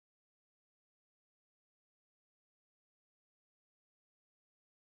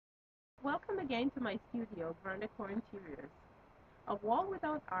Welcome again to my studio, Decor Interiors. A wall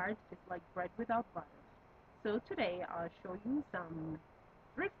without art is like bread without butter. So today I'll show you some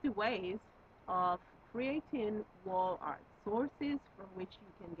thrifty ways of creating wall art, sources from which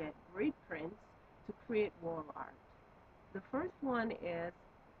you can get great prints to create wall art. The first one is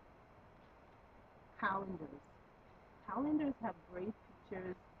calendars. Calendars have great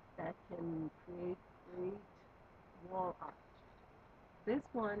pictures that can create great wall art. This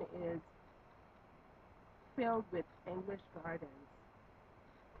one is filled with English gardens,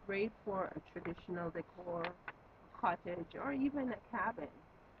 great for a traditional decor, a cottage, or even a cabin.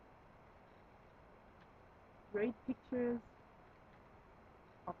 Great pictures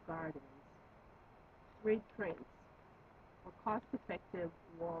of gardens, great prints for cost-effective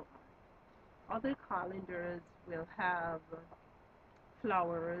wall art. Other calendars will have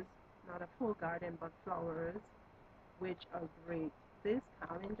flowers, not a full garden, but flowers, which are great. This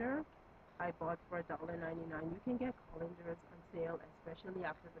calendar I bought for $1.99. You can get calendars on sale, especially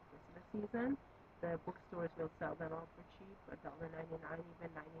after the Christmas season. The bookstores will sell them all for cheap, $1.99, even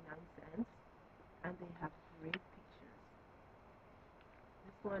 99 cents. And they have great pictures.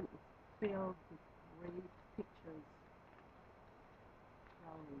 This one is filled with great pictures,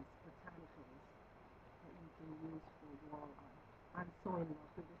 flowers, botanicals that you can use for wall art. I'm so in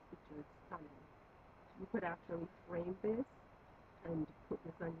love with this picture. It's stunning. You could actually frame this and put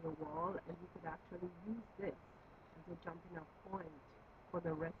this on your wall, and you could actually use this as a jumping off point for the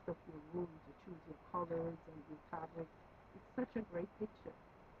rest of your room to choose your colors and your fabric. It's such a great picture.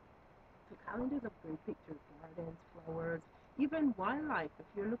 So calendars of great pictures, gardens, flowers, even wildlife. If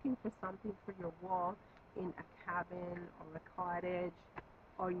you're looking for something for your wall in a cabin or a cottage,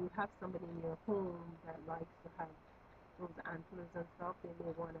 or you have somebody in your home that likes to have those antlers and stuff, they may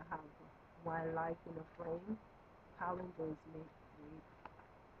want to have wildlife in a frame. Calendars make great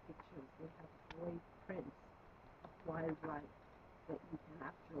pictures. They have great prints of wildlife that you can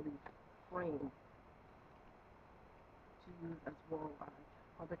actually frame to use as wall art.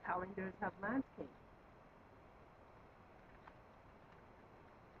 Other calendars have landscape.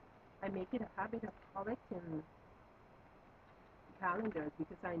 I make it a habit of collecting calendars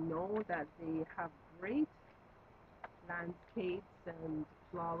because I know that they have great landscapes and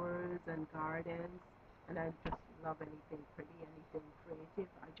flowers and gardens, and I just love anything pretty, anything creative.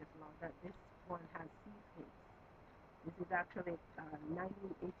 I just love that this one has seascapes. This is actually a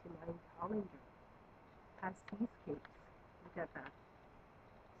 1989 calendar. It has seascapes. Look at that.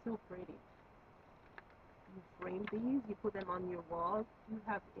 So pretty. You frame these, you put them on your wall, you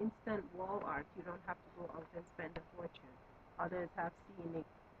have instant wall art. You don't have to go out and spend a fortune. Others have scenic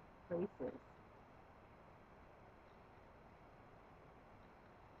places.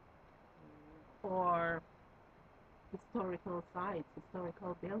 Or historical sites,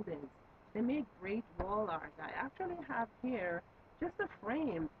 historical buildings. They make great wall art. I actually have here just a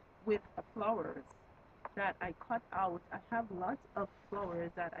frame with flowers that I cut out. I have lots of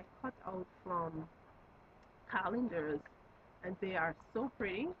flowers that I cut out from calendars, and they are so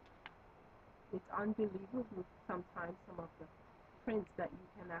pretty. It's unbelievable sometimes some of the prints that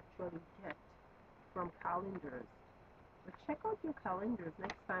you can actually get from calendars. But check out your calendars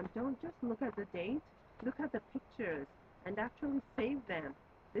next time. Don't just look at the date, look at the pictures and actually save them.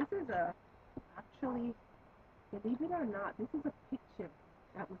 This is actually, believe it or not, this is a picture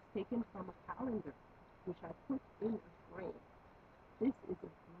that was taken from a calendar, which I put in a frame. This is a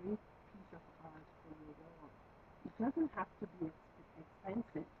great piece of art for your wall. It doesn't have to be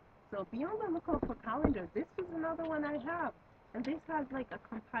expensive. So be on the lookout for calendars. This is another one I have. And this has like a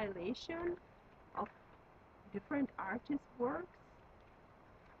compilation of different artist works.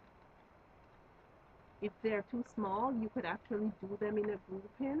 If they're too small, you could actually do them in a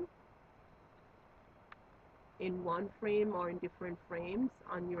grouping in one frame or in different frames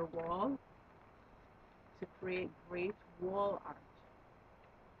on your wall to create great wall art.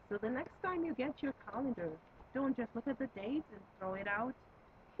 So the next time you get your calendar, don't just look at the date and throw it out.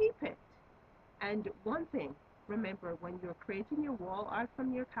 Keep it. And one thing, remember when you're creating your wall art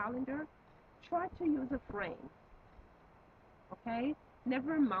from your calendar, try to use a frame. Okay?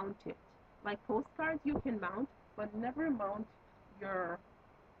 Never mount it. Like postcards you can mount, but never mount your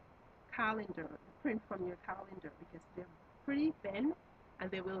calendar, the print from your calendar, because they're pretty thin and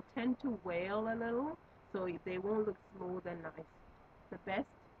they will tend to wail a little, so they won't look smooth and nice. The best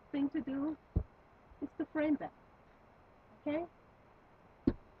thing to do is to frame them. Okay?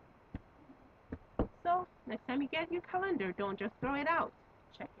 So next time you get your calendar, don't just throw it out.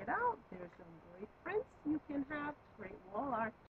 Check it out. There's some great prints you can have, great wall art.